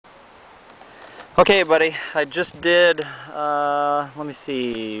Okay, buddy, I just did, let me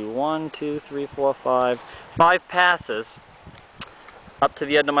see, 1, 2, 3, 4, 5 passes up to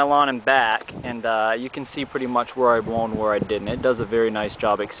the end of my lawn and back, and you can see pretty much where I've blown, where I didn't. It does a very nice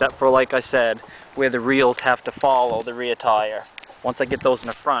job, except for, like I said, where the reels have to follow the rear tire. Once I get those in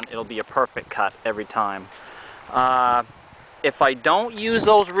the front, it'll be a perfect cut every time. If I don't use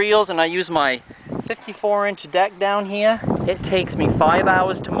those reels and I use my 54-inch deck down here, it takes me 5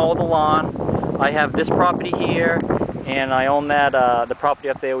 hours to mow the lawn. I have this property here, and I own that, the property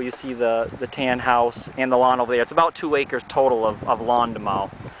up there where you see the tan house and the lawn over there. It's about 2 acres total of lawn to mow.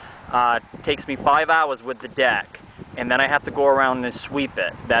 It takes me 5 hours with the deck, and then I have to go around and sweep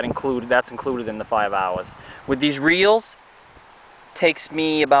it. That's included in the 5 hours. With these reels, it takes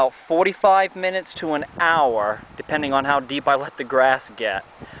me about 45 minutes to an hour, depending on how deep I let the grass get.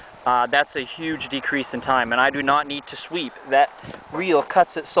 That's a huge decrease in time, and I do not need to sweep. That reel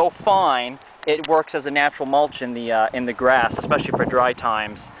cuts it so fine, it works as a natural mulch in the grass, especially for dry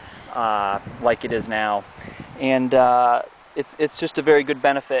times, like it is now. And it's just a very good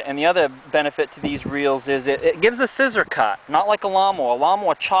benefit. And the other benefit to these reels is it gives a scissor cut, not like a lawnmower. A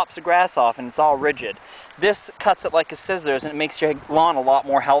lawnmower chops the grass off and it's all rigid. This cuts it like a scissors, and it makes your lawn a lot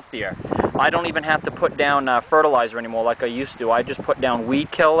more healthier. I don't even have to put down fertilizer anymore like I used to. I just put down weed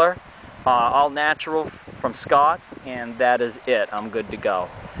killer, all natural from Scott's, and that is it. I'm good to go.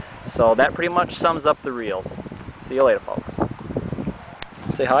 So that pretty much sums up the reels. See you later, folks.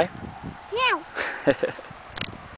 Say hi. Yeah.